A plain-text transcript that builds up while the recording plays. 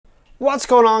What's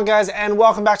going on, guys, and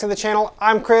welcome back to the channel.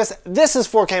 I'm Chris, this is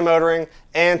 4K Motoring,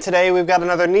 and today we've got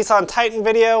another Nissan Titan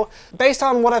video. Based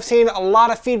on what I've seen a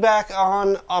lot of feedback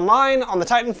on online, on the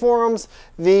Titan forums,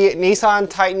 the Nissan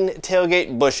Titan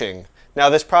Tailgate Bushing.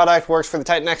 Now this product works for the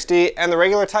Titan XD and the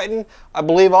regular Titan, I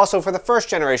believe also for the first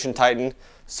generation Titan.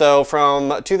 So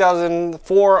from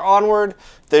 2004 onward,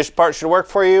 this part should work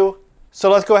for you.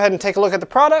 So let's go ahead and take a look at the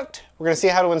product. We're gonna see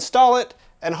how to install it,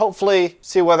 and hopefully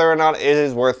see whether or not it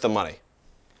is worth the money.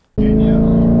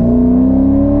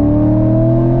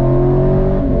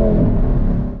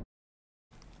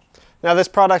 Now this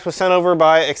product was sent over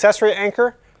by Accessory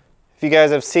Anchor. If you guys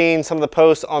have seen some of the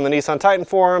posts on the Nissan Titan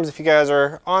forums, if you guys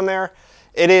are on there,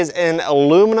 it is an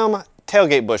aluminum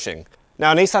tailgate bushing.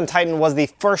 Now Nissan Titan was the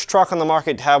first truck on the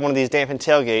market to have one of these dampened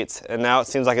tailgates, and now it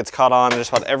seems like it's caught on and just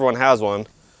about everyone has one.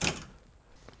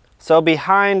 So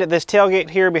behind this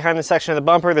tailgate here, behind the section of the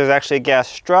bumper, there's actually a gas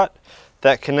strut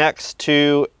that connects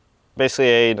to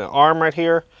basically an arm right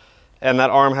here, and that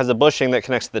arm has a bushing that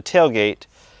connects to the tailgate.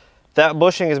 That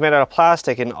bushing is made out of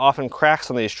plastic and often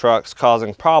cracks on these trucks,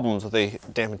 causing problems with the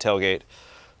dampened tailgate.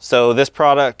 So this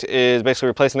product is basically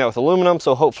replacing that with aluminum,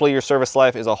 so hopefully your service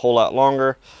life is a whole lot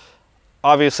longer.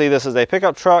 Obviously this is a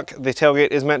pickup truck. The tailgate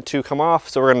is meant to come off,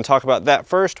 so we're going to talk about that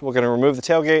first. We're going to remove the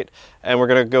tailgate and we're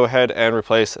going to go ahead and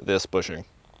replace this bushing.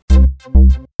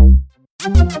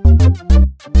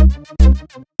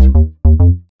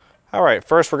 All right,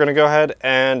 first we're going to go ahead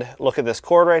and look at this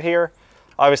cord right here.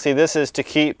 Obviously this is to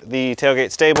keep the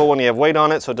tailgate stable when you have weight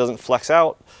on it so it doesn't flex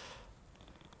out.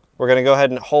 We're going to go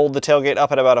ahead and hold the tailgate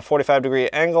up at about a 45-degree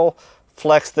angle,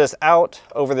 flex this out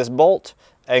over this bolt,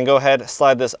 and go ahead,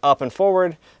 slide this up and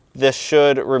forward. This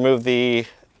should remove the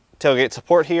tailgate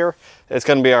support here. It's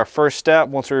going to be our first step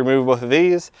once we remove both of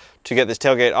these to get this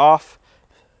tailgate off.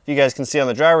 You guys can see on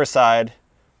the driver's side,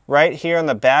 right here on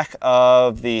the back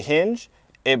of the hinge,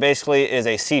 it basically is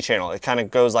a C-channel. It kind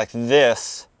of goes like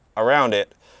this around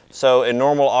it. So in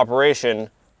normal operation,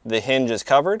 the hinge is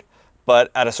covered,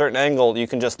 but at a certain angle, you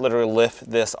can just literally lift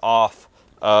this off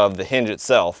of the hinge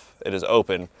itself. It is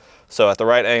open. So at the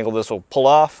right angle, this will pull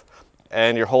off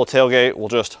and your whole tailgate will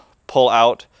just pull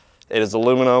out. It is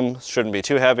aluminum, shouldn't be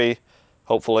too heavy,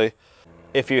 hopefully.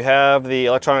 If you have the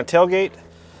electronic tailgate,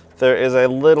 there is a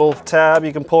little tab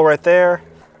you can pull right there,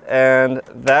 and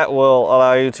that will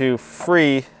allow you to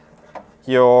free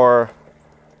your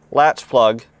latch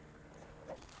plug.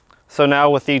 So now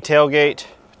with the tailgate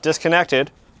disconnected,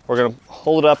 we're gonna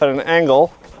hold it up at an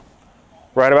angle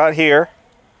right about here,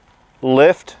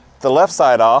 lift the left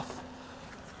side off,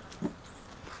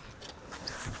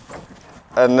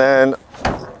 and then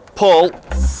pull.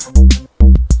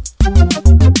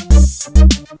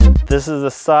 This is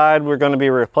the side we're going to be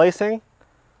replacing.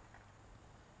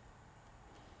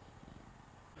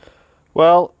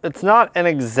 Well, it's not an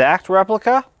exact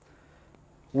replica.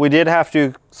 We did have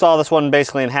to saw this one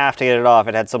basically in half to get it off.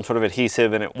 It had some sort of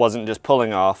adhesive and it wasn't just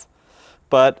pulling off.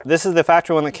 But this is the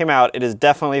factory one that came out. It is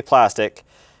definitely plastic.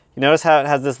 You notice how it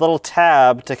has this little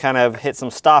tab to kind of hit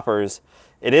some stoppers.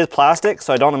 It is plastic,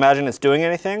 so I don't imagine it's doing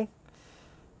anything.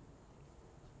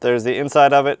 There's the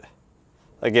inside of it.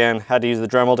 Again, had to use the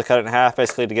Dremel to cut it in half,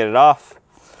 basically to get it off.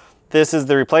 This is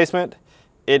the replacement.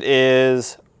 It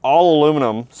is all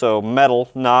aluminum, so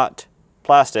metal, not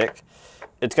plastic.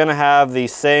 It's gonna have the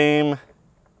same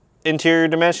interior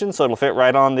dimensions, so it'll fit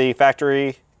right on the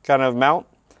factory kind of mount.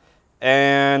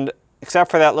 And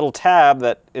except for that little tab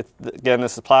that, again,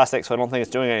 this is plastic, so I don't think it's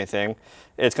doing anything.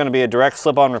 It's gonna be a direct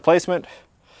slip-on replacement.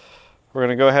 We're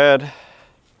gonna go ahead,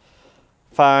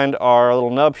 find our little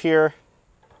nub here,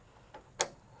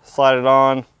 slide it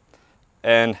on,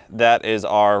 and that is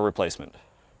our replacement.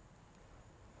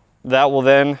 That will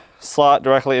then slot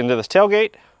directly into this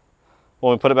tailgate.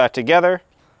 When we put it back together,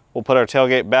 we'll put our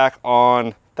tailgate back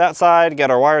on that side, get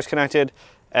our wires connected,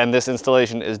 and this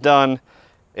installation is done.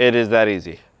 It is that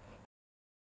easy.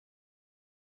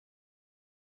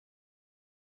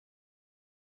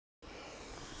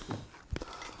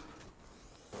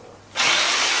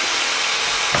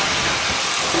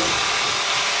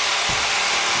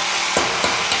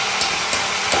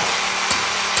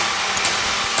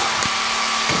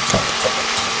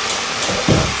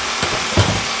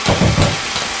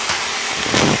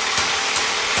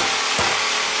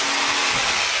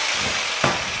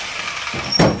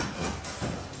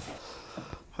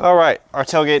 All right, our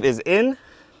tailgate is in,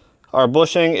 our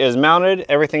bushing is mounted,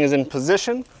 everything is in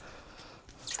position.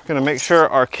 We're gonna make sure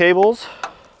our cables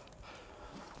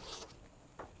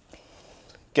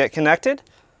get connected.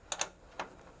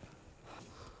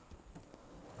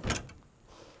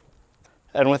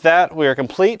 And with that, we are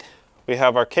complete. We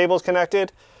have our cables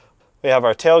connected. We have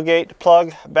our tailgate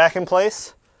plug back in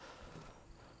place.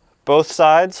 Both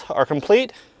sides are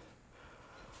complete.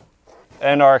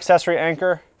 And our accessory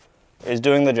anchor is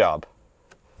doing the job.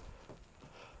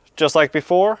 Just like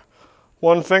before,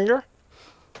 one finger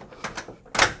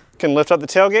can lift up the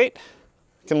tailgate,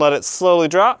 can let it slowly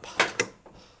drop.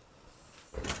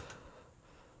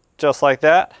 Just like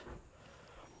that.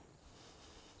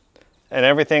 And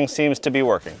everything seems to be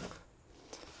working.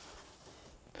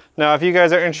 Now, if you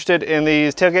guys are interested in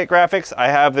these tailgate graphics, I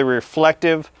have the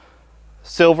reflective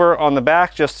silver on the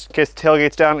back, just in case the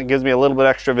tailgate's down. It gives me a little bit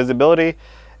extra visibility.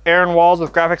 Aaron Walls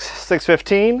with Graphics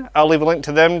 615. I'll leave a link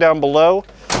to them down below.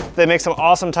 They make some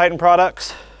awesome Titan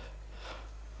products,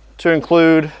 to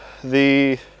include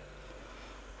the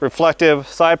reflective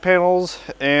side panels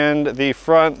and the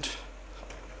front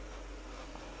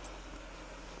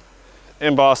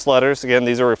embossed letters. Again,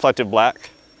 these are reflective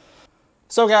black.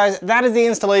 So guys, that is the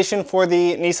installation for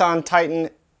the Nissan Titan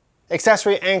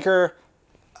Accessory Anchor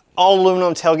all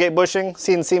aluminum tailgate bushing,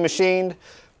 CNC machined.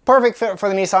 Perfect fit for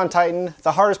the Nissan Titan.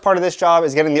 The hardest part of this job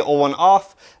is getting the old one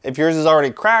off. If yours is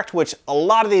already cracked, which a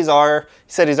lot of these are,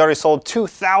 he said he's already sold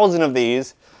 2,000 of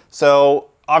these. So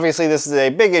obviously this is a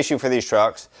big issue for these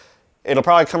trucks. It'll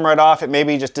probably come right off. It may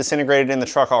be just disintegrated in the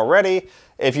truck already.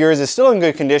 If yours is still in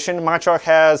good condition, my truck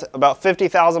has about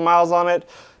 50,000 miles on it.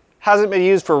 Hasn't been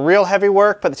used for real heavy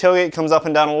work, but the tailgate comes up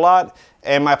and down a lot,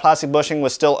 and my plastic bushing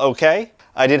was still okay.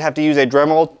 I did have to use a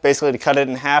Dremel basically to cut it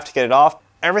in half to get it off.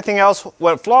 Everything else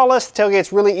went flawless. The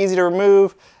tailgate's really easy to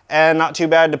remove and not too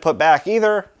bad to put back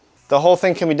either. The whole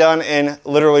thing can be done in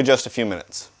literally just a few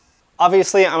minutes.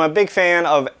 Obviously, I'm a big fan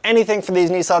of anything for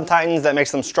these Nissan Titans that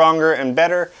makes them stronger and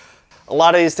better. A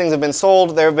lot of these things have been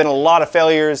sold. There have been a lot of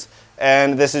failures,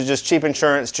 and this is just cheap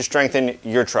insurance to strengthen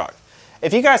your truck.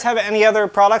 If you guys have any other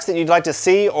products that you'd like to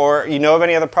see, or you know of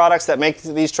any other products that make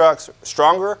these trucks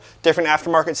stronger, different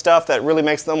aftermarket stuff that really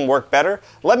makes them work better,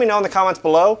 let me know in the comments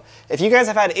below. If you guys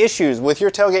have had issues with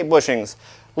your tailgate bushings,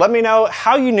 let me know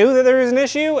how you knew that there was an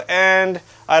issue, and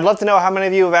I'd love to know how many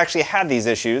of you have actually had these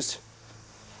issues.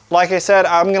 Like I said,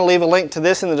 I'm going to leave a link to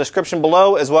this in the description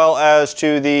below, as well as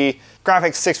to the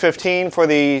Graphics 615 for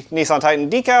the Nissan Titan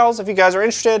decals if you guys are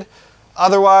interested.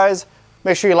 Otherwise,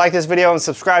 make sure you like this video and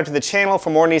subscribe to the channel for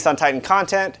more Nissan Titan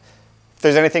content. If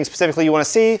there's anything specifically you want to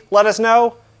see, let us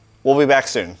know. We'll be back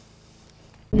soon.